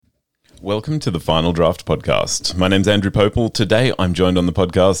Welcome to the Final Draft podcast. My name's Andrew Popel. Today I'm joined on the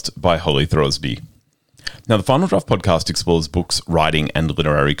podcast by Holly Throsby. Now, the Final Draft podcast explores books, writing, and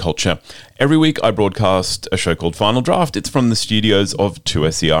literary culture. Every week I broadcast a show called Final Draft. It's from the studios of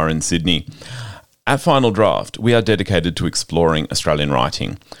 2SER in Sydney. At Final Draft, we are dedicated to exploring Australian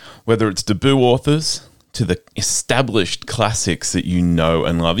writing, whether it's debut authors to the established classics that you know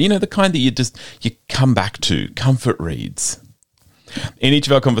and love. You know, the kind that you come back to, comfort reads. In each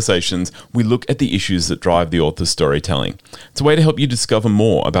of our conversations, we look at the issues that drive the author's storytelling. It's a way to help you discover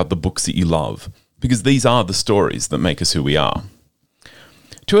more about the books that you love, because these are the stories that make us who we are.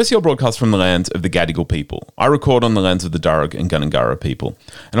 2SER broadcasts from the lands of the Gadigal people. I record on the lands of the Darug and Gundungurra people,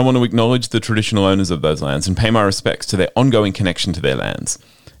 and I want to acknowledge the traditional owners of those lands and pay my respects to their ongoing connection to their lands,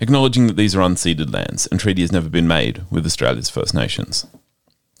 acknowledging that these are unceded lands and treaty has never been made with Australia's First Nations.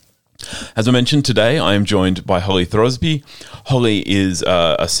 As I mentioned, today I am joined by Holly Throsby. Holly is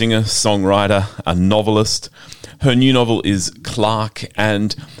a singer, songwriter, a novelist. Her new novel is Clark,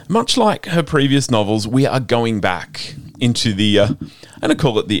 and much like her previous novels, we are going back into the, I'm going to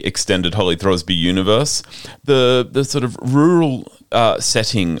call it the extended Holly Throsby universe, the sort of rural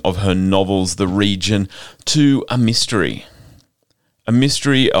setting of her novels, the region, to a mystery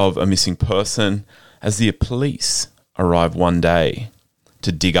of a missing person as the police arrive one day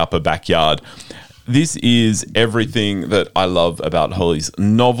to dig up a backyard. This is everything that I love about Holly's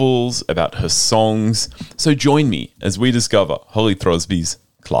novels, about her songs. So join me as we discover Holly Throsby's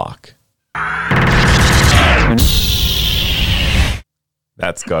Clark.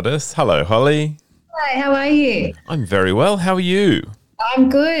 That's got us. Hello, Holly. Hi, how are you? I'm very well. How are you? I'm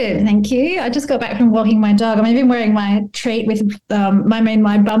good, thank you. I just got back from walking my dog. I'm even wearing my treat with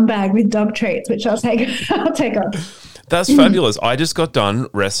my bum bag with dog treats, which I'll take off. That's fabulous. I just got done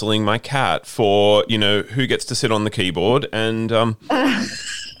wrestling my cat for, who gets to sit on the keyboard and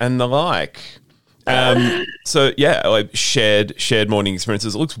the like. So yeah, like shared morning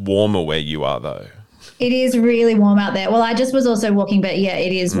experiences. It looks warmer where you are though. It is really warm out there. Well, I just was also walking, but yeah,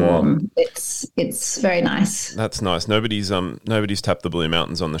 it is warm. It's very nice. That's nice. Nobody's tapped the Blue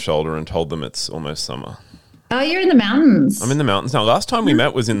Mountains on the shoulder and told them it's almost summer. Oh, you're in the mountains. I'm in the mountains now. Last time we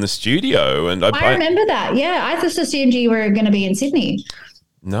met was in the studio, and I remember that. Yeah, I just assumed you were going to be in Sydney.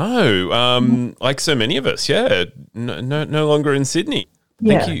 No, like so many of us. Yeah, no longer in Sydney.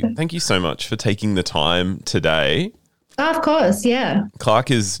 Thank you so much for taking the time today. Oh, of course, yeah. Clark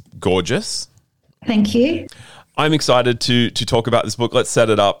is gorgeous. Thank you. I'm excited to talk about this book. Let's set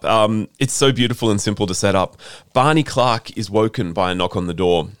it up. It's so beautiful and simple to set up. Barney Clark is woken by a knock on the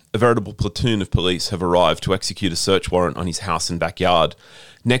door. A veritable platoon of police have arrived to execute a search warrant on his house and backyard.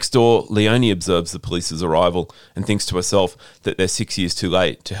 Next door, Leonie observes the police's arrival and thinks to herself that they're 6 years too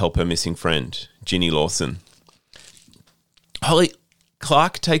late to help her missing friend, Ginny Lawson. Holly,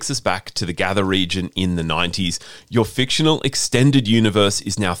 Clark takes us back to the Gather region in the 90s. Your fictional extended universe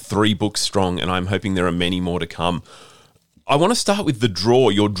is now 3 books strong, and I'm hoping there are many more to come. I want to start with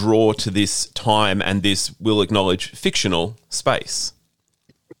your draw to this time and this, we'll acknowledge, fictional space.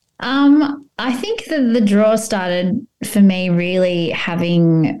 I think that the draw started for me really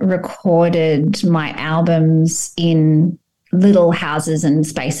having recorded my albums in little houses and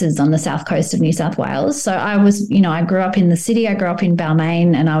spaces on the south coast of New South Wales. So I was, I grew up in the city. I grew up in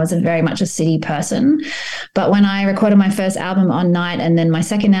Balmain, and I was very much a city person. But when I recorded my first album On Night and then my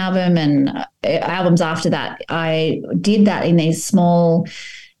second album and albums after that, I did that in these small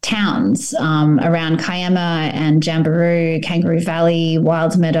towns around Kiama and Jamberoo, Kangaroo Valley,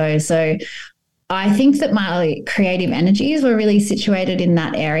 Wilds Meadow. So I think that my creative energies were really situated in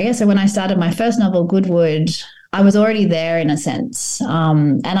that area. So when I started my first novel, Goodwood, I was already there in a sense.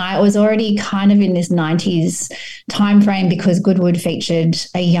 And I was already kind of in this 90s time frame because Goodwood featured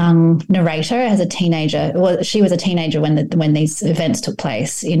a young narrator as a teenager. Well, she was a teenager when these events took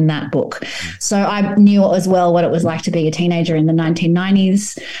place in that book. So I knew as well what it was like to be a teenager in the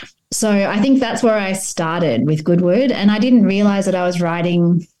 1990s. So I think that's where I started with Goodwood. And I didn't realize that I was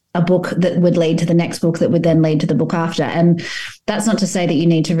writing a book that would lead to the next book that would then lead to the book after. And that's not to say that you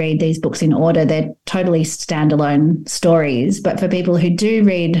need to read these books in order. They're totally standalone stories. But for people who do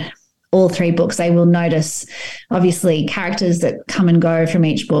read all 3 books, they will notice, obviously, characters that come and go from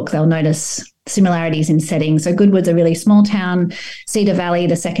each book. They'll notice similarities in setting. So Goodwood's a really small town. Cedar Valley,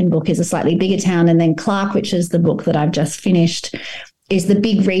 the second book, is a slightly bigger town. And then Clark, which is the book that I've just finished, is the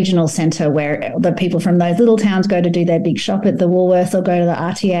big regional centre where the people from those little towns go to do their big shop at the Woolworths or go to the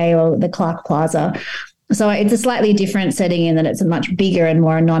RTA or the Clark Plaza. So it's a slightly different setting in that it's a much bigger and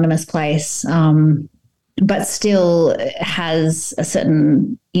more anonymous place, but still has a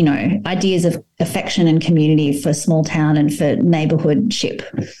certain, ideas of affection and community for small town and for neighbourhoodship.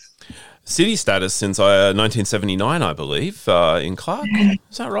 city status since 1979, I believe, in Clark.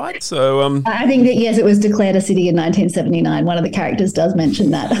 Is that right? So I think that, yes, it was declared a city in 1979. One of the characters does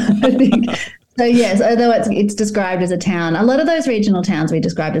mention that. I think. So yes, although it's described as a town, a lot of those regional towns we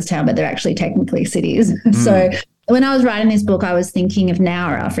describe as town, but they're actually technically cities. So when I was writing this book, I was thinking of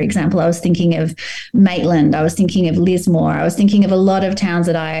Nowra, for example. I was thinking of Maitland. I was thinking of Lismore. I was thinking of a lot of towns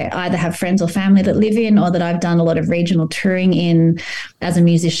that I either have friends or family that live in, or that I've done a lot of regional touring in as a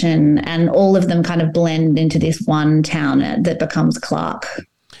musician. And all of them kind of blend into this one town that becomes Clark.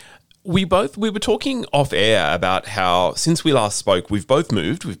 We were talking off air about how since we last spoke, we've both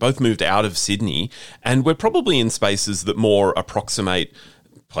moved out of Sydney, and we're probably in spaces that more approximate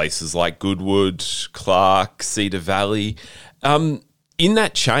places like Goodwood, Clark, Cedar Valley. In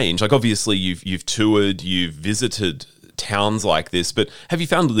that change, like obviously you've toured, you've visited towns like this, but have you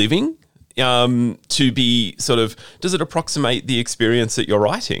found living to be sort of, does it approximate the experience that you're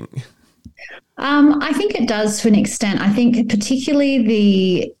writing? I think it does to an extent. I think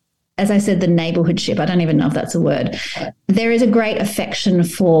particularly as I said, the neighborhoodship, I don't even know if that's a word. There is a great affection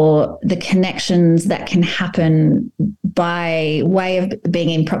for the connections that can happen by way of being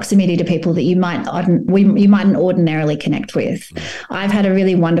in proximity to people that you mightn't ordinarily connect with. I've had a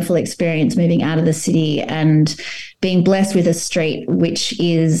really wonderful experience moving out of the city and being blessed with a street which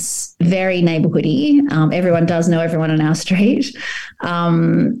is very neighborhoody. Everyone does know everyone on our street.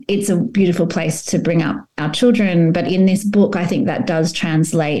 It's a beautiful place to bring up our children. But in this book, I think that does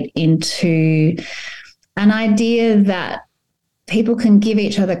translate into an idea that people can give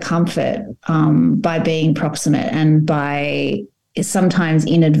each other comfort by being proximate and by sometimes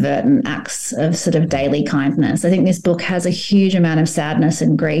inadvertent acts of sort of daily kindness. I think this book has a huge amount of sadness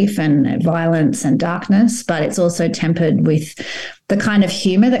and grief and violence and darkness, but it's also tempered with the kind of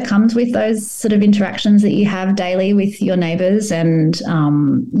humor that comes with those sort of interactions that you have daily with your neighbors. And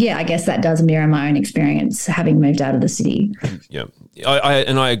I guess that does mirror my own experience having moved out of the city. Yeah.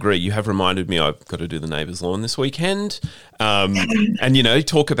 I agree. You have reminded me I've got to do the neighbours' lawn this weekend, and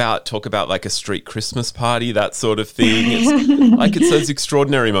talk about like a street Christmas party, that sort of thing. It's those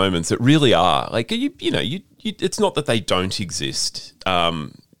extraordinary moments. It really are. Like it's not that they don't exist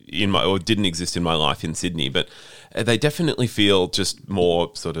didn't exist in my life in Sydney, but they definitely feel just more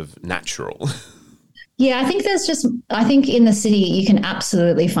sort of natural. Yeah, I think in the city you can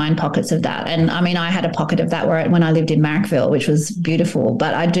absolutely find pockets of that. And I mean, I had a pocket of that when I lived in Marrickville, which was beautiful.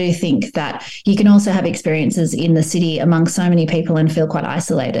 But I do think that you can also have experiences in the city among so many people and feel quite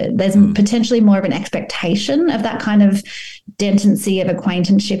isolated. There's potentially more of an expectation of that kind of dentancy of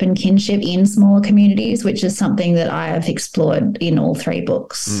acquaintanceship and kinship in smaller communities, which is something that I have explored in all three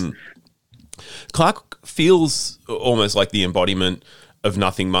books. Clark feels almost like the embodiment of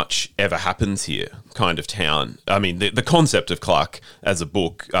nothing much ever happens here kind of town. I mean, the concept of Clark as a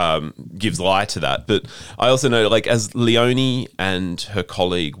book gives lie to that. But I also know, like, as Leonie and her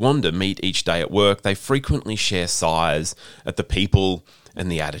colleague Wanda meet each day at work, they frequently share sighs at the people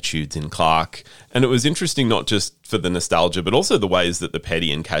and the attitudes in Clark. And it was interesting not just for the nostalgia, but also the ways that the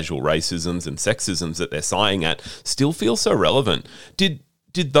petty and casual racisms and sexisms that they're sighing at still feel so relevant.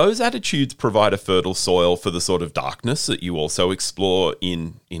 Did those attitudes provide a fertile soil for the sort of darkness that you also explore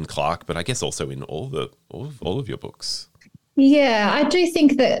in Clark, but I guess also in all of your books? Yeah, I do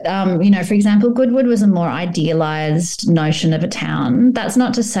think that, for example, Goodwood was a more idealized notion of a town. That's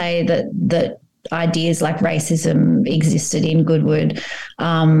not to say that ideas like racism existed in Goodwood,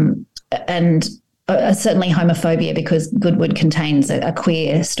 and certainly homophobia, because Goodwood contains a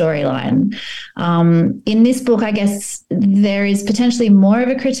queer storyline. In this book, I guess there is potentially more of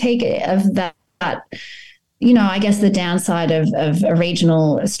a critique of that. I guess the downside of a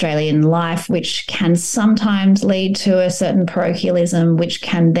regional Australian life, which can sometimes lead to a certain parochialism, which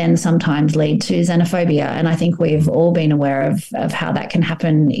can then sometimes lead to xenophobia. And I think we've all been aware of how that can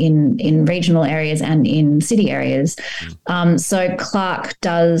happen in regional areas and in city areas. So Clark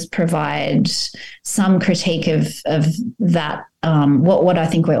does provide some critique of that, what I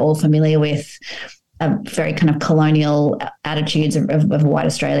think we're all familiar with, very kind of colonial attitudes of white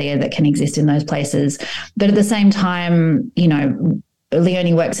Australia that can exist in those places. But at the same time,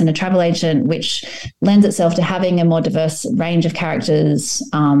 Leonie works in a travel agent, which lends itself to having a more diverse range of characters.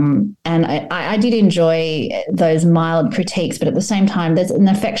 And I did enjoy those mild critiques, but at the same time, there's an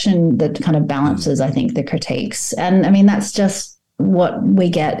affection that kind of balances, I think, the critiques. And I mean, that's just what we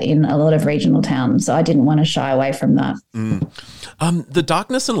get in a lot of regional towns. So I didn't want to shy away from that. The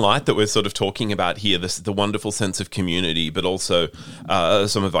darkness and light that we're sort of talking about here, the wonderful sense of community, but also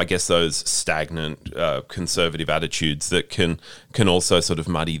some of, I guess, those stagnant conservative attitudes that can also sort of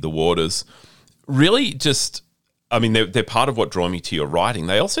muddy the waters. Really just I mean, they're part of what draw me to your writing.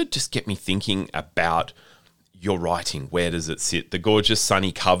 They also just get me thinking about your writing. Where does it sit? The gorgeous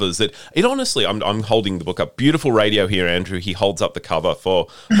sunny covers that it honestly, I'm holding the book up. Beautiful radio here, Andrew. He holds up the cover for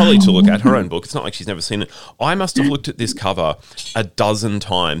Holly to look at her own book. It's not like she's never seen it. I must have looked at this cover a dozen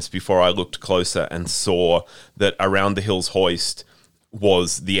times before I looked closer and saw that Around the Hills Hoist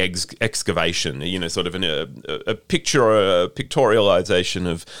was the excavation, sort of a picture, a pictorialization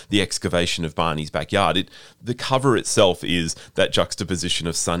of the excavation of Barney's backyard. The cover itself is that juxtaposition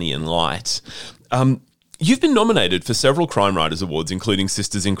of sunny and light. You've been nominated for several Crime Writers Awards, including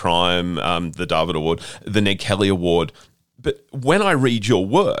Sisters in Crime, the David Award, the Ned Kelly Award. But when I read your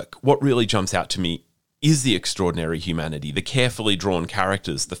work, what really jumps out to me is the extraordinary humanity, the carefully drawn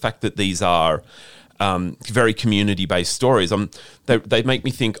characters, the fact that these are very community-based stories. They make me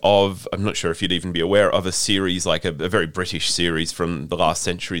think of, I'm not sure if you'd even be aware of a series, like a very British series from the last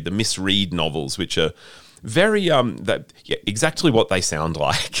century, the Miss Reed novels, which are very exactly what they sound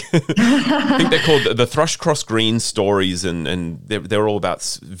like. I think they're called the Thrushcross Green stories, and they're all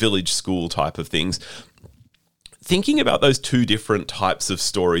about village school type of things. Thinking about those two different types of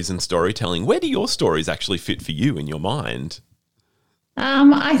stories and storytelling, where do your stories actually fit for you in your mind?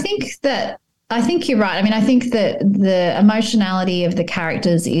 I think you're right. I mean, I think that the emotionality of the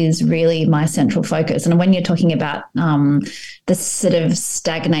characters is really my central focus. And when you're talking about the sort of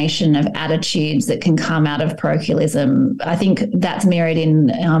stagnation of attitudes that can come out of parochialism, I think that's mirrored in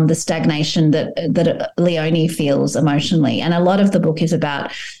the stagnation that Leonie feels emotionally. And a lot of the book is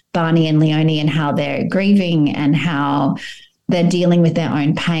about Barney and Leonie and how they're grieving and how they're dealing with their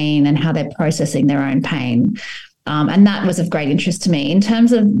own pain and how they're processing their own pain. And that was of great interest to me. In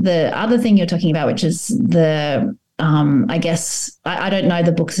terms of the other thing you're talking about, which is the, I guess, I don't know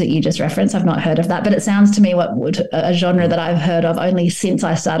the books that you just referenced. I've not heard of that, but it sounds to me a genre that I've heard of only since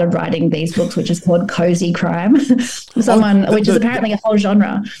I started writing these books, which is called cozy crime. Which is apparently a whole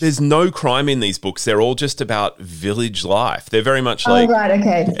genre. There's no crime in these books. They're all just about village life. They're very much like... Oh, right,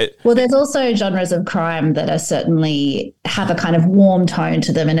 okay. Well, there's also genres of crime that are certainly have a kind of warm tone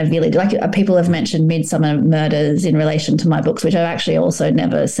to them in a village. Like people have mentioned Midsummer Murders in relation to my books, which I've actually also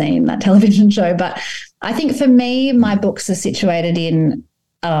never seen that television show. But I think for me, my books are situated in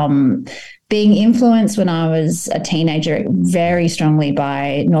being influenced when I was a teenager very strongly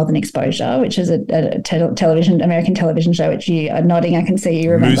by Northern Exposure, which is a American television show, which you are nodding. I can see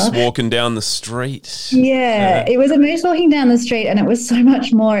you remember. Moose walking down the street. Yeah, it was a moose walking down the street, and it was so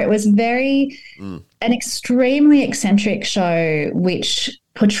much more. It was an extremely eccentric show which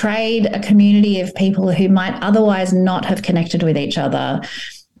portrayed a community of people who might otherwise not have connected with each other.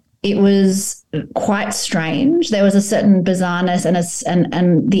 It was quite strange. There was a certain bizarreness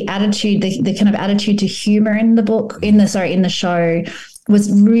and the attitude, the kind of attitude to humor in the show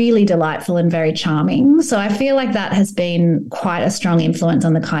was really delightful and very charming. So I feel like that has been quite a strong influence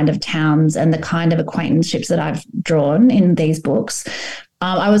on the kind of towns and the kind of acquaintanceships that I've drawn in these books.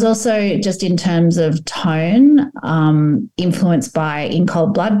 I was also, just in terms of tone, influenced by In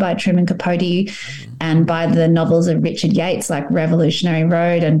Cold Blood by Truman Capote and by the novels of Richard Yates like Revolutionary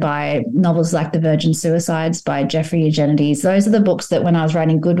Road and by novels like The Virgin Suicides by Jeffrey Eugenides. Those are the books that when I was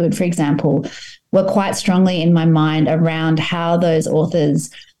writing Goodwood, for example, were quite strongly in my mind around how those authors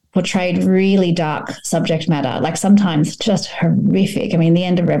portrayed really dark subject matter, like sometimes just horrific. I mean, the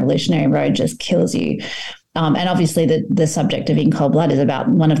end of Revolutionary Road just kills you. And obviously the subject of In Cold Blood is about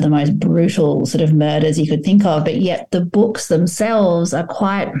one of the most brutal sort of murders you could think of, but yet the books themselves are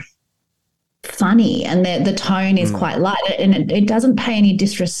quite funny and the tone is quite light, and it doesn't pay any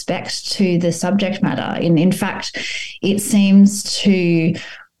disrespect to the subject matter. In fact, it seems to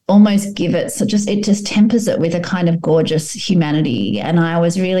almost give it it just tempers it with a kind of gorgeous humanity. And I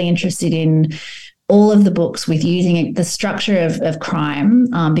was really interested in all of the books with using the structure of crime,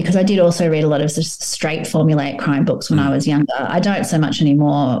 because I did also read a lot of straight formulaic crime books when I was younger. I don't so much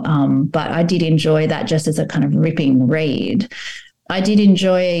anymore, but I did enjoy that just as a kind of ripping read. I did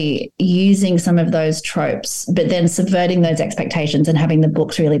enjoy using some of those tropes, but then subverting those expectations and having the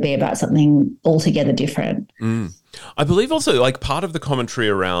books really be about something altogether different. I believe also, like, part of the commentary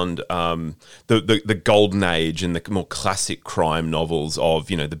around the golden age and the more classic crime novels of,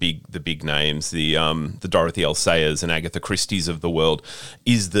 the big names, the Dorothy L. Sayers and Agatha Christie's of the world,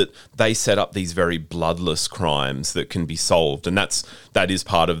 is that they set up these very bloodless crimes that can be solved, and that is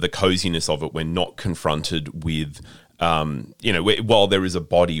part of the coziness of it. We're not confronted with while there is a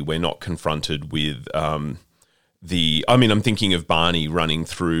body, we're not confronted with I'm thinking of Barney running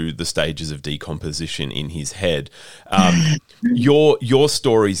through the stages of decomposition in his head. Your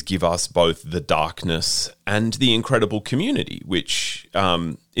stories give us both the darkness and the incredible community, which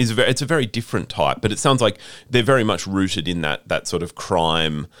it's a very different type. But it sounds like they're very much rooted in that sort of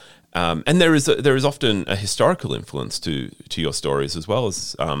crime. And there is often a historical influence to your stories as well,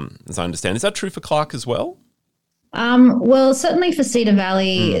 as I understand. Is that true for Clark as well? Well, certainly for Cedar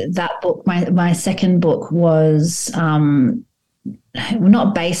Valley, that book, my second book was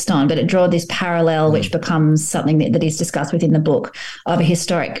not based on, but it drew this parallel, which becomes something that is discussed within the book, of a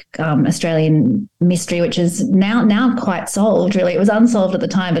historic Australian mystery, which is now quite solved, really. It was unsolved at the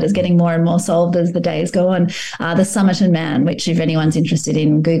time, but it's getting more and more solved as the days go on. The Somerton Man, which, if anyone's interested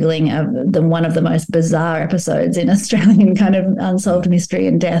in Googling one of the most bizarre episodes in Australian kind of unsolved mystery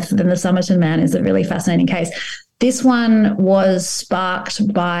and death, then the Somerton Man is a really fascinating case. This one was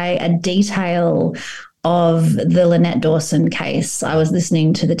sparked by a detail of the Lynette Dawson case. I was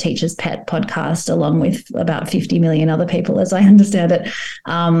listening to the Teacher's Pet podcast along with about 50 million other people, as I understand it.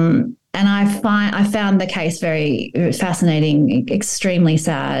 And I found the case very fascinating, extremely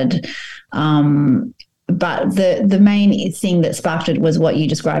sad. But the main thing that sparked it was what you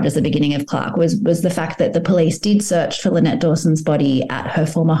described as the beginning of Clark, was the fact that the police did search for Lynette Dawson's body at her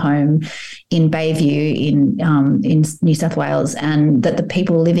former home in Bayview in New South Wales, and that the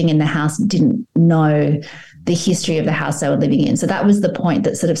people living in the house didn't know the history of the house they were living in. So that was the point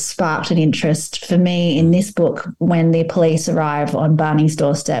that sort of sparked an interest for me in this book when the police arrive on Barney's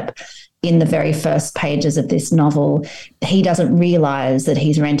doorstep. In the very first pages of this novel, he doesn't realise that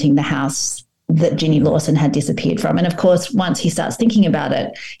he's renting the house that Ginny Lawson had disappeared from. And of course, once he starts thinking about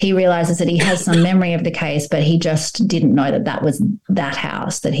it, he realizes that he has some memory of the case, but he just didn't know that was that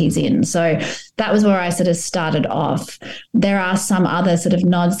house that he's in. So that was where I sort of started off. There are some other sort of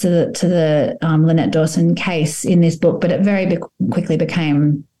nods to the Lynette Dawson case in this book, but it very quickly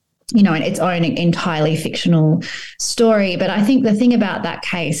became, its own entirely fictional story. But I think the thing about that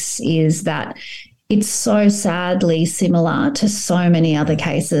case is that it's so sadly similar to so many other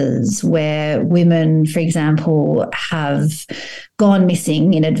cases where women, for example, have gone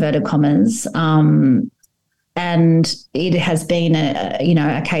missing, in inverted commas, and it has been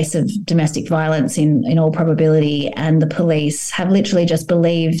a case of domestic violence in all probability, and the police have literally just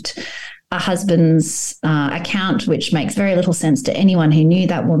believed a husband's account, which makes very little sense to anyone who knew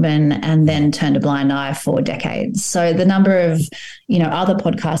that woman, and then turned a blind eye for decades. So the number of, other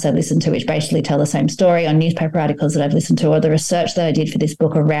podcasts I've listened to, which basically tell the same story, on newspaper articles that I've listened to, or the research that I did for this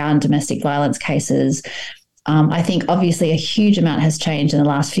book around domestic violence cases, I think obviously a huge amount has changed in the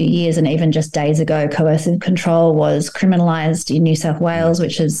last few years. And even just days ago, coercive control was criminalised in New South Wales,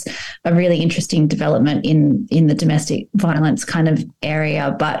 which is a really interesting development in the domestic violence kind of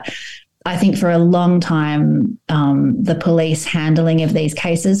area. But I think for a long time, the police handling of these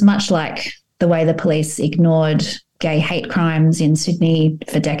cases, much like the way the police ignored gay hate crimes in Sydney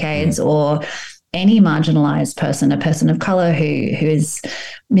for decades, or any marginalised person, a person of colour who is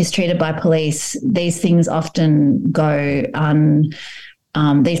mistreated by police, these things often go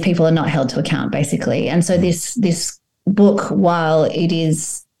these people are not held to account, basically. And so this book, while it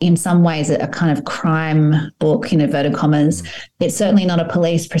is in some ways a kind of crime book, in inverted commas, it's certainly not a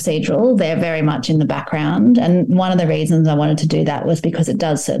police procedural. They're very much in the background. And one of the reasons I wanted to do that was because it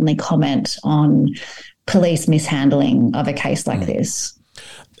does certainly comment on police mishandling of a case like this.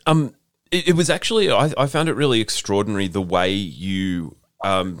 It was actually, I found it really extraordinary the way you,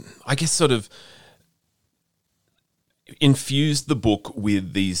 I guess, sort of infused the book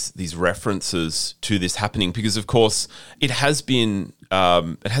with these references to this happening, because of course it has been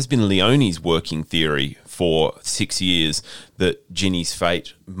Leonie's working theory for 6 years that Ginny's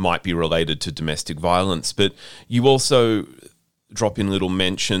fate might be related to domestic violence, but you also drop in little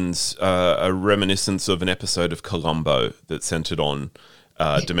mentions, a reminiscence of an episode of Columbo that centered on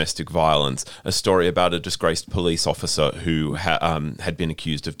domestic violence, a story about a disgraced police officer who had been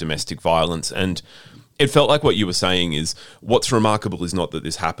accused of domestic violence. And it felt like what you were saying is, what's remarkable is not that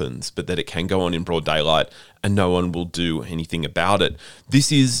this happens, but that it can go on in broad daylight and no one will do anything about it.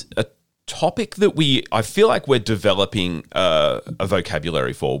 This is a topic that I feel like we're developing a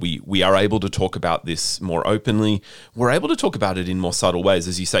vocabulary for. We are able to talk about this more openly. We're able to talk about it in more subtle ways.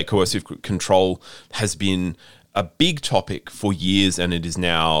 As you say, coercive control has been a big topic for years, and it is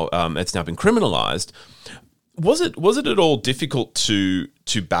now it's now been criminalized. Was it at all difficult to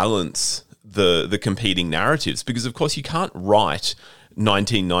balance the competing narratives? Because of course you can't write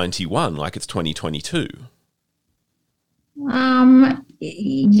 1991 like it's 2022.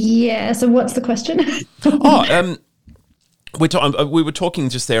 Yeah. So what's the question? we were talking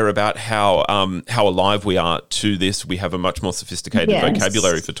just there about how alive we are to this. We have a much more sophisticated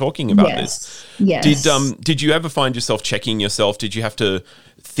vocabulary for talking about this. Yes. Did you ever find yourself checking yourself? Did you have to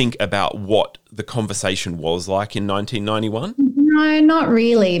think about what the conversation was like in 1991? No, not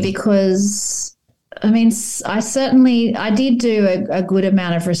really, because I mean, I did do a good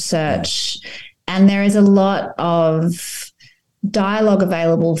amount of research, and there is a lot of dialogue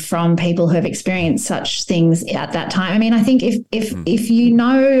available from people who have experienced such things at that time. I mean, I think if you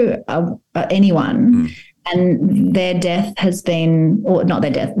know anyone and their death has been, or not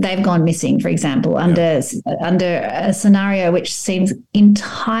their death, they've gone missing, for example, under a scenario which seems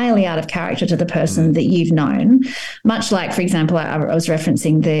entirely out of character to the person that you've known, much like, for example, I was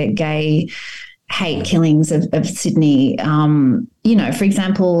referencing the gay hate killings of Sydney. For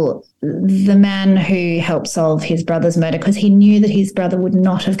example, the man who helped solve his brother's murder because he knew that his brother would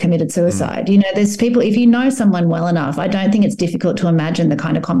not have committed suicide. There's people, if you know someone well enough, I don't think it's difficult to imagine the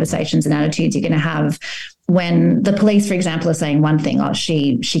kind of conversations and attitudes you're going to have when the police, for example, are saying one thing,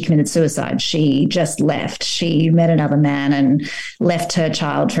 she committed suicide, she just left, she met another man and left her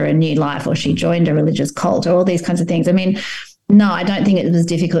child for a new life, or she joined a religious cult, or all these kinds of things. I mean, no, I don't think it was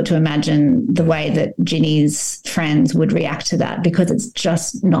difficult to imagine the way that Ginny's friends would react to that, because it's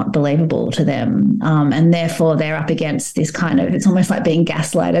just not believable to them. And therefore they're up against this kind of, it's almost like being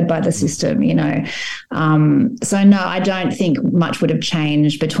gaslighted by the system, So no, I don't think much would have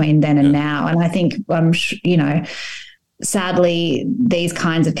changed between then and now. And I think, sadly, these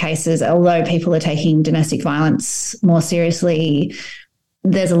kinds of cases, although people are taking domestic violence more seriously,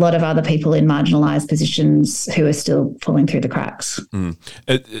 there's a lot of other people in marginalised positions who are still falling through the cracks.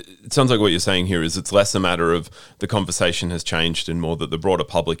 It sounds like what you're saying here is it's less a matter of the conversation has changed and more that the broader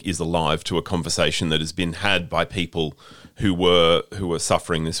public is alive to a conversation that has been had by people who were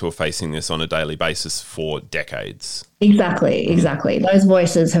suffering this, who are facing this on a daily basis for decades. Exactly. Those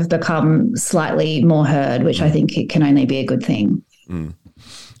voices have become slightly more heard, which I think it can only be a good thing.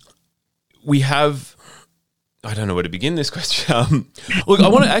 We have... I don't know where to begin this question. Look, I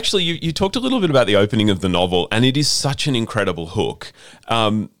want to actually, you talked a little bit about the opening of the novel, and it is such an incredible hook.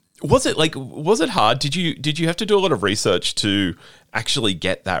 Was it hard? Did you have to do a lot of research to actually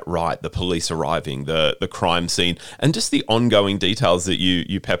get that right? The police arriving, the crime scene, and just the ongoing details that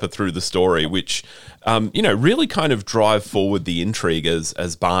you pepper through the story, which, really kind of drive forward the intrigue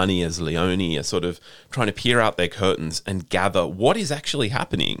as Barney, as Leonie are sort of trying to peer out their curtains and gather what is actually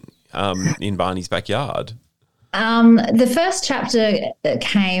happening in Barney's backyard. The first chapter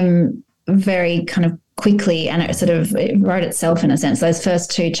came very kind of quickly, and it wrote itself in a sense. Those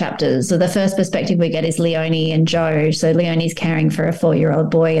first two chapters, so the first perspective we get is Leonie and Joe. So Leonie's caring for a 4-year-old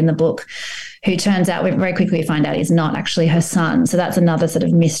boy in the book who turns out, we very quickly find out, is not actually her son. So that's another sort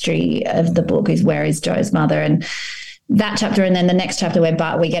of mystery of the book, is where is Joe's mother? And that chapter, and then the next chapter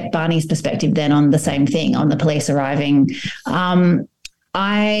where we get Barney's perspective then on the same thing, on the police arriving.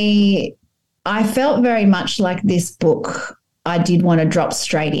 I felt very much like this book, I did want to drop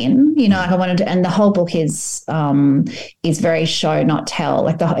straight in, I wanted to, and the whole book is very show, not tell.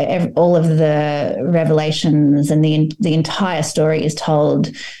 Like all of the revelations and the entire story is told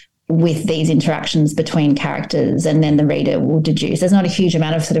with these interactions between characters, and then the reader will deduce. There's not a huge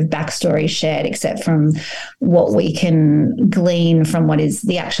amount of sort of backstory shared except from what we can glean from what is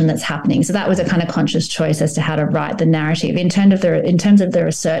the action that's happening. So that was a kind of conscious choice as to how to write the narrative. In terms of the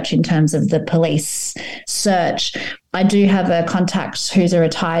research, in terms of the police search, I do have a contact who's a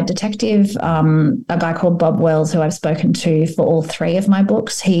retired detective, a guy called Bob Wells, who I've spoken to for all 3 of my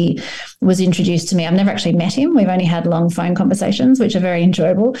books. He was introduced to me. I've never actually met him. We've only had long phone conversations, which are very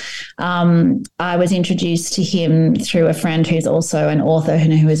enjoyable. I was introduced to him through a friend who's also an author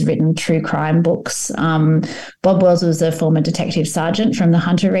who has written true crime books. Bob Wells was a former detective sergeant from the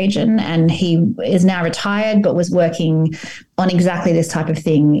Hunter region, and he is now retired but was working on exactly this type of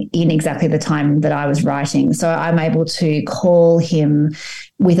thing in exactly the time that I was writing. So I'm able to call him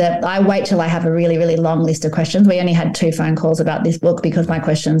I wait till I have a really, really long list of questions. We only had 2 phone calls about this book because my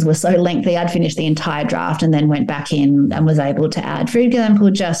questions were so lengthy. I'd finished the entire draft and then went back in and was able to add, for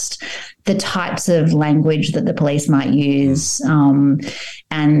example, just the types of language that the police might use, and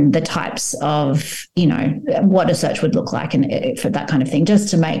the types of, what a search would look like, and for that kind of thing, just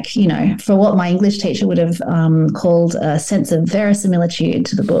to make, for what my English teacher would have called a sense of verisimilitude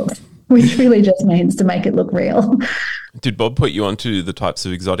to the book, which really just means to make it look real. Did Bob put you onto the types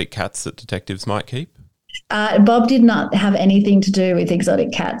of exotic cats that detectives might keep? Bob did not have anything to do with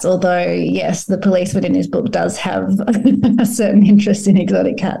exotic cats, although, yes, the police within his book does have a certain interest in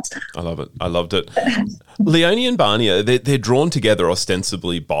exotic cats. I love it. I loved it. Leonie and Barney, they're drawn together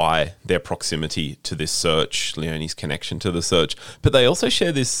ostensibly by their proximity to this search, Leonie's connection to the search, but they also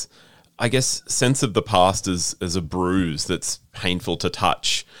share this, I guess, sense of the past as a bruise that's painful to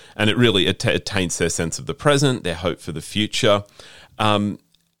touch, and it really taints their sense of the present, their hope for the future.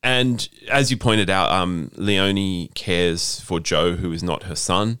 And as you pointed out, Leonie cares for Joe, who is not her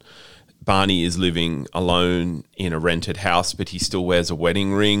son. Barney is living alone in a rented house, but he still wears a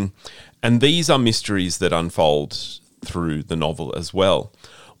wedding ring. And these are mysteries that unfold through the novel as well.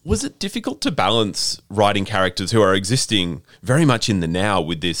 Was it difficult to balance writing characters who are existing very much in the now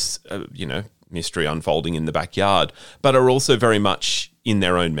with this, mystery unfolding in the backyard, but are also very much in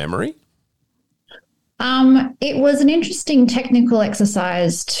their own memory? It was an interesting technical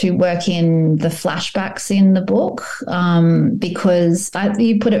exercise to work in the flashbacks in the book, because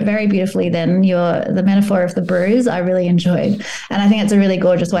you put it very beautifully then, the metaphor of the bruise I really enjoyed. And I think it's a really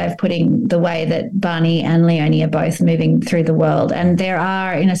gorgeous way of putting the way that Barney and Leonie are both moving through the world. And there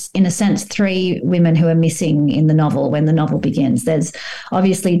are, in a sense, three women who are missing in the novel when the novel begins. There's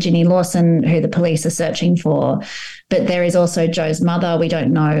obviously Ginny Lawson, who the police are searching for, but there is also Joe's mother. We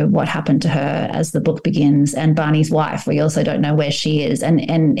don't know what happened to her as the book begins, and Barney's wife. We also don't know where she is.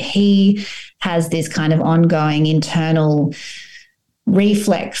 And he has this kind of ongoing internal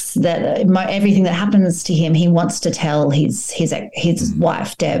reflex that everything that happens to him, he wants to tell his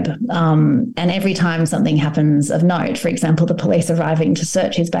wife, Deb. And every time something happens of note, for example, the police arriving to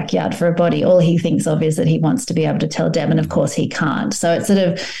search his backyard for a body, all he thinks of is that he wants to be able to tell Deb. And of course he can't. So it's sort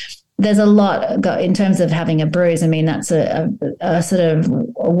of, there's a lot in terms of having a bruise. I mean, that's a sort of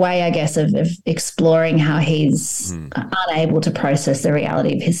a way, I guess, of exploring how he's unable to process the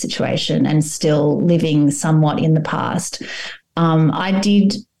reality of his situation and still living somewhat in the past. I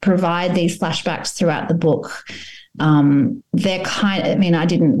did provide these flashbacks throughout the book. They're I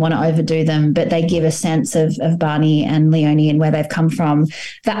didn't want to overdo them, but they give a sense of Barney and Leonie and where they've come from.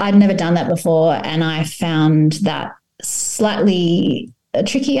 That I'd never done that before, and I found that slightly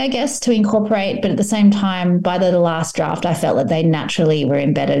tricky, I guess, to incorporate, but at the same time, by the last draft, I felt that they naturally were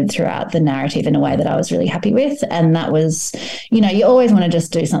embedded throughout the narrative in a way that I was really happy with. And that was, you always want to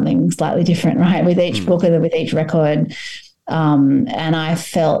just do something slightly different, right, with each book or with each record. And I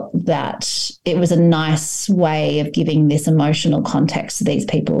felt that it was a nice way of giving this emotional context to these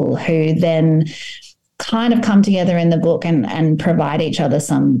people who then kind of come together in the book and provide each other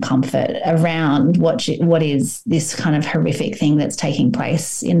some comfort around what is this kind of horrific thing that's taking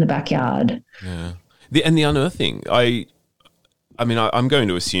place in the backyard. Yeah. The unearthing, I'm going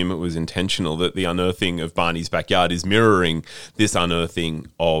to assume it was intentional that the unearthing of Barney's backyard is mirroring this unearthing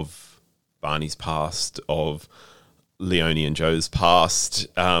of Barney's past, of Leonie and Joe's past.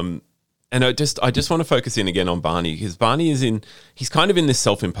 And I just want to focus in again on Barney, because Barney he's kind of in this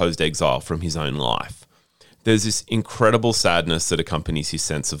self-imposed exile from his own life. There's this incredible sadness that accompanies his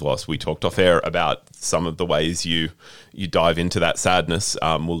sense of loss. We talked off air about some of the ways you dive into that sadness.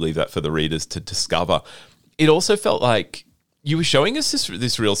 We'll leave that for the readers to discover. It also felt like you were showing us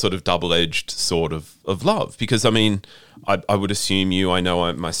this real sort of double-edged sword of love, because, I would assume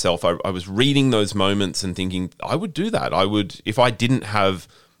myself, I was reading those moments and thinking, I would do that. I would, if I didn't have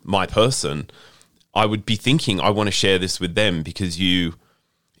my person, I would be thinking, I want to share this with them, because you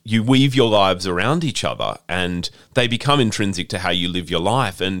weave your lives around each other and they become intrinsic to how you live your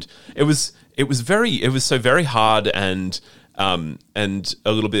life. And it was so very hard and a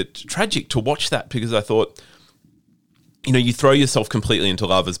little bit tragic to watch that, because I thought, you throw yourself completely into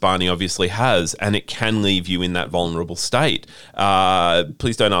love, as Barney obviously has, and it can leave you in that vulnerable state.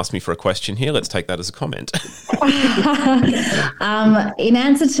 Please don't ask me for a question here. Let's take that as a comment. In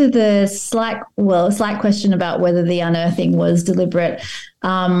answer to the slight question about whether the unearthing was deliberate,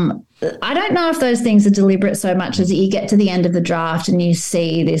 I don't know if those things are deliberate so much as you get to the end of the draft and you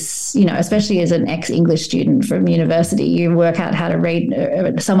see this, especially as an ex-English student from university, you work out how to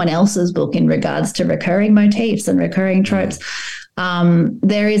read someone else's book in regards to recurring motifs and recurring tropes.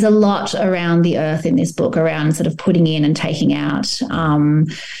 There is a lot around the earth in this book, around sort of putting in and taking out,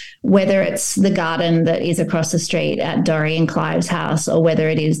 whether it's the garden that is across the street at Dory and Clive's house, or whether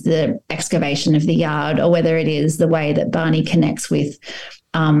it is the excavation of the yard, or whether it is the way that Barney connects with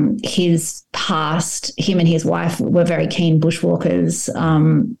his past. Him and his wife were very keen bushwalkers.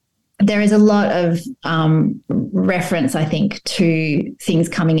 There is a lot of reference, I think, to things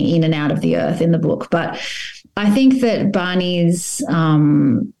coming in and out of the earth in the book. But I think that Barney's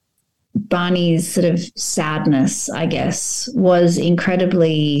sort of sadness, I guess, was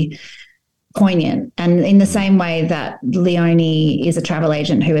incredibly poignant. And in the same way that Leonie is a travel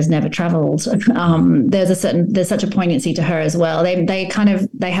agent who has never traveled, there's such a poignancy to her as well. They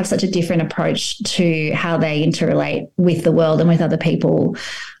have such a different approach to how they interrelate with the world and with other people.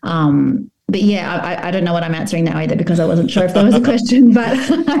 But yeah, I don't know what I'm answering now either, because I wasn't sure if there was a question. But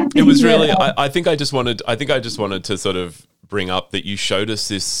it was really. I think I just wanted to sort of bring up that you showed us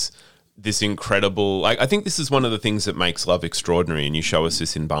this incredible. I think this is one of the things that makes love extraordinary, and you show us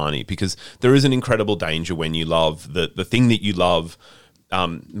this in Barney, because there is an incredible danger when you love that the thing that you love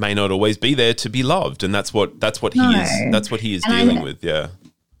may not always be there to be loved, and that's what he is dealing with. Yeah.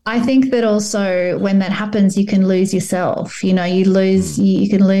 I think that also when that happens, you can lose yourself. You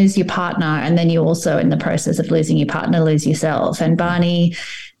can lose your partner, and then you also, in the process of losing your partner, lose yourself. And Barney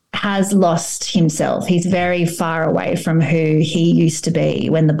has lost himself. He's very far away from who he used to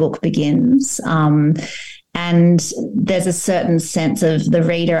be when the book begins. And there's a certain sense of the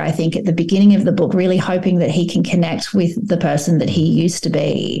reader, I think, at the beginning of the book, really hoping that he can connect with the person that he used to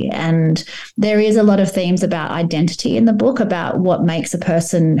be. And there is a lot of themes about identity in the book, about what makes a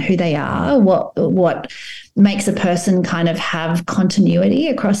person who they are, what makes a person kind of have continuity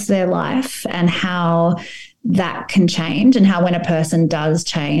across their life, and how that can change, and how when a person does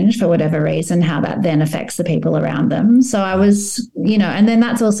change for whatever reason, how that then affects the people around them. So I was, and then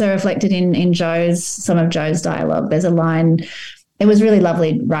that's also reflected in some of Joe's dialogue. There's a line, it was really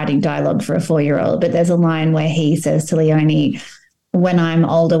lovely writing dialogue for a 4-year-old, but there's a line where he says to Leonie, "When I'm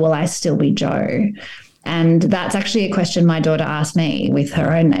older, will I still be Joe?" And that's actually a question my daughter asked me with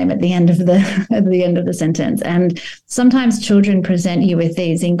her own name at the end of the sentence. And sometimes children present you with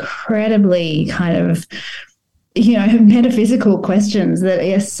these incredibly kind of metaphysical questions that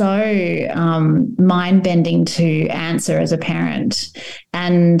are so mind-bending to answer as a parent.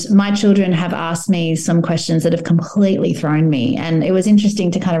 And my children have asked me some questions that have completely thrown me. And it was interesting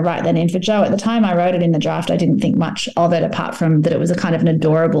to kind of write that in for Joe. At the time I wrote it in the draft, I didn't think much of it, apart from that it was a kind of an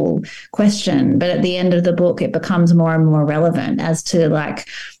adorable question. But at the end of the book, it becomes more and more relevant as to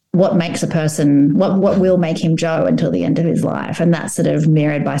what makes a person, what will make him Joe until the end of his life. And that's sort of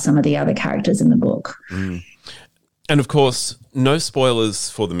mirrored by some of the other characters in the book. Mm. And of course, no spoilers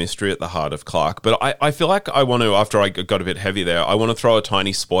for the mystery at the heart of Clark, but I feel like I want to, after I got a bit heavy there, I want to throw a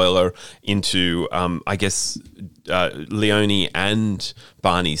tiny spoiler into, Leonie and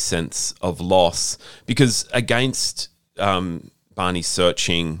Barney's sense of loss, because against Barney's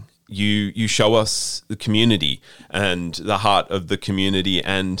searching, you show us the community and the heart of the community.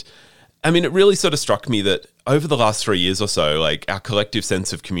 And I mean, it really sort of struck me that over the last 3 years or so, our collective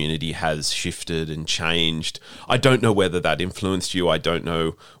sense of community has shifted and changed. I don't know whether that influenced you. I don't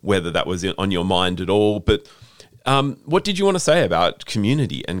know whether that was on your mind at all. But what did you want to say about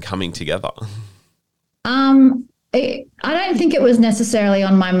community and coming together? I don't think it was necessarily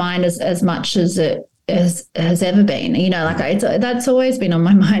on my mind as much as it has ever been. That's always been on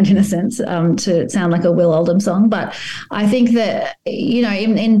my mind in a sense, to sound like a Will Oldham song. But I think that,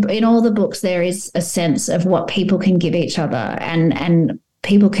 in all the books, there is a sense of what people can give each other, and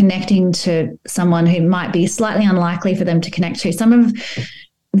people connecting to someone who might be slightly unlikely for them to connect to. Some of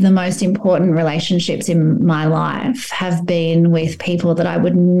the most important relationships in my life have been with people that I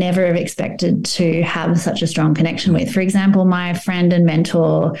would never have expected to have such a strong connection with. For example, my friend and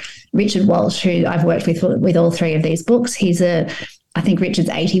mentor, Richard Walsh, who I've worked with all 3 of these books. I think Richard's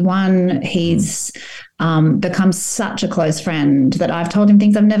 81. He's become such a close friend that I've told him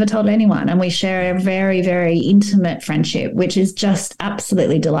things I've never told anyone. And we share a very, very intimate friendship, which is just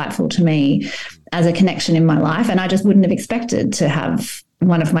absolutely delightful to me as a connection in my life. And I just wouldn't have expected to have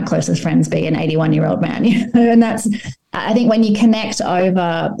one of my closest friends be an 81-year-old man. And that's, I think, when you connect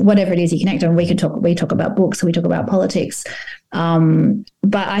over whatever it is you connect on, we talk about books, we talk about politics.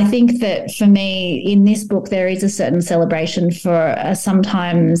 But I think that for me, in this book, there is a certain celebration for a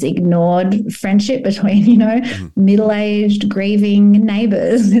sometimes ignored friendship between, middle-aged, grieving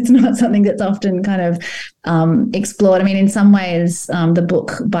neighbours. It's not something that's often kind of explored. I mean, in some ways, the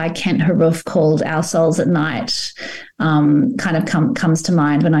book by Kent Haruf called Our Souls at Night kind of comes to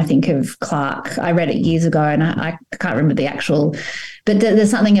mind when I think of Clark. I read it years ago, and I can't remember the actual, but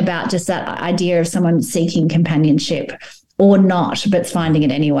there's something about just that idea of someone seeking companionship or not, but finding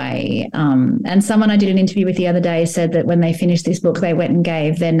it anyway. And someone I did an interview with the other day said that when they finished this book, they went and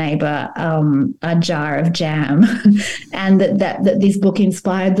gave their neighbour a jar of jam, and that this book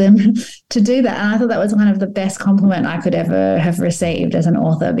inspired them to do that. And I thought that was kind of the best compliment I could ever have received as an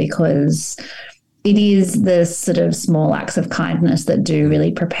author, because it is the sort of small acts of kindness that do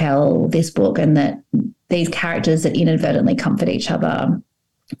really propel this book, and that these characters that inadvertently comfort each other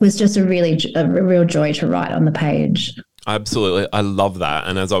was just a real joy to write on the page. Absolutely. I love that.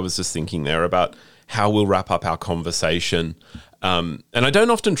 And as I was just thinking there about how we'll wrap up our conversation, and I don't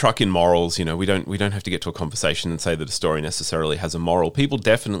often truck in morals. You know, we don't have to get to a conversation and say that a story necessarily has a moral. People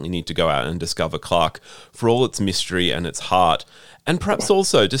definitely need to go out and discover Clark for all its mystery and its heart. And perhaps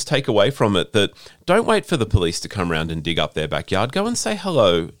also just take away from it that don't wait for the police to come around and dig up their backyard. Go and say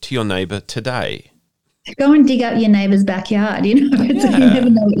hello to your neighbour today. Go and dig up your neighbour's backyard. You never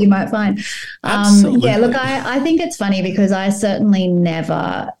know what you might find. Absolutely. Look, I think it's funny because I certainly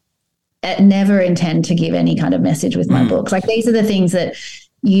never intend to give any kind of message with my books. Like, these are the things that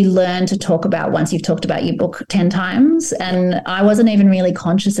you learn to talk about once you've talked about your book 10 times. And I wasn't even really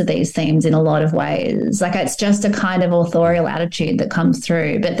conscious of these themes in a lot of ways. Like, it's just a kind of authorial attitude that comes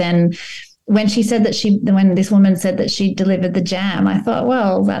through. But then when when this woman said that she delivered the jam, I thought,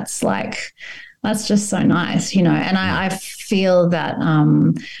 well, that's just so nice, and I feel that,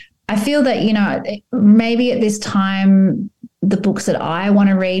 maybe at this time, the books that I want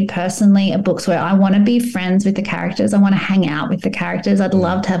to read personally are books where I want to be friends with the characters. I want to hang out with the characters. I'd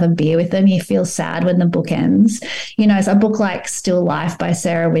love to have a beer with them. You feel sad when the book ends. So a book like Still Life by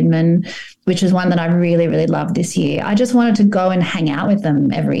Sarah Widman, which is one that I really, really loved this year. I just wanted to go and hang out with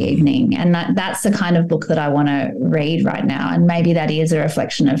them every evening. And that's the kind of book that I want to read right now. And maybe that is a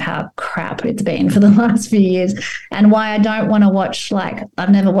reflection of how crap it's been for the last few years and why I don't want to watch, I've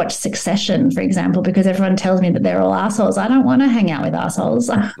never watched Succession, for example, because everyone tells me that they're all assholes. I don't want to hang out with assholes.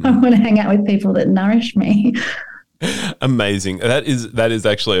 I want to hang out with people that nourish me. Amazing. That is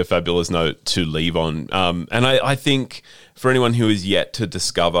actually a fabulous note to leave on. And I think for anyone who is yet to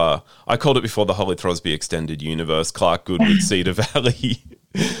discover, I called it before, the Holly Throsby Extended Universe, Clark Goodwood, Cedar Valley.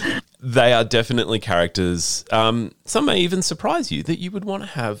 They are definitely characters. Some may even surprise you that you would want to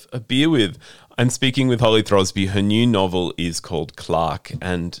have a beer with. I'm speaking with Holly Throsby. Her new novel is called Clark,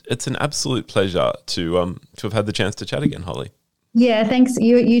 and it's an absolute pleasure to have had the chance to chat again, Holly. Yeah, thanks.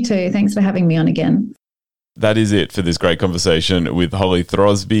 You too. Thanks for having me on again. That is it for this great conversation with Holly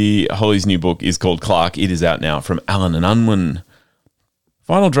Throsby. Holly's new book is called Clark. It is out now from Allen and Unwin.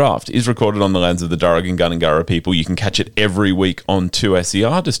 Final Draft is recorded on the lands of the Darug and Gundungurra people. You can catch it every week on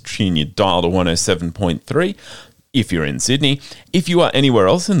 2SER. Just tune your dial to 107.3 if you're in Sydney. If you are anywhere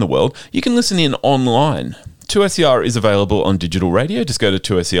else in the world, you can listen in online. 2SER is available on digital radio. Just go to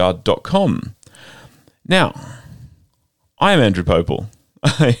 2ser.com. Now, I am Andrew Popel.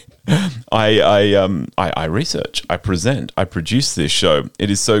 I research, I present, I produce this show.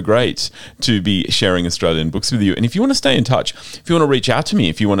 It is so great to be sharing Australian books with you. And if you want to stay in touch, if you want to reach out to me,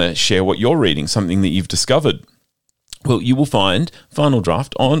 if you want to share what you're reading, something that you've discovered, well, you will find Final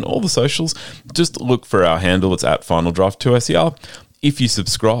Draft on all the socials. Just look for our handle. It's at Final Draft 2SER. If you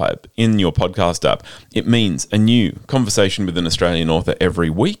subscribe in your podcast app, it means a new conversation with an Australian author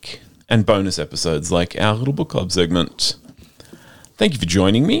every week and bonus episodes like our little book club segment. Thank you for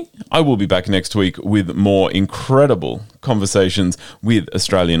joining me. I will be back next week with more incredible conversations with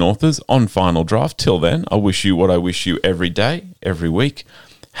Australian authors on Final Draft. Till then, I wish you what I wish you every day, every week.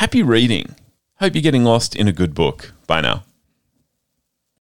 Happy reading. Hope you're getting lost in a good book. Bye now.